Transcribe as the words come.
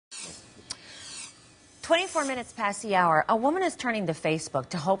24 minutes past the hour, a woman is turning to Facebook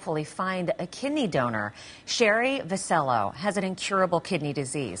to hopefully find a kidney donor. Sherry Vasello has an incurable kidney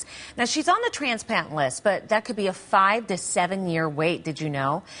disease. Now, she's on the transplant list, but that could be a 5 to 7 year wait, did you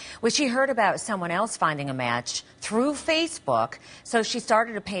know? Well, she heard about someone else finding a match through Facebook, so she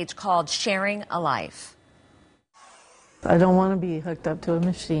started a page called Sharing a Life. I don't want to be hooked up to a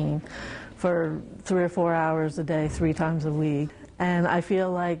machine for 3 or 4 hours a day, 3 times a week. And I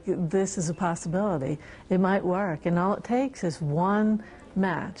feel like this is a possibility. It might work, and all it takes is one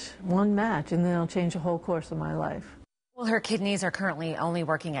match, and then it'll change the whole course of my life. Well, her kidneys are currently only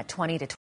working at 20 to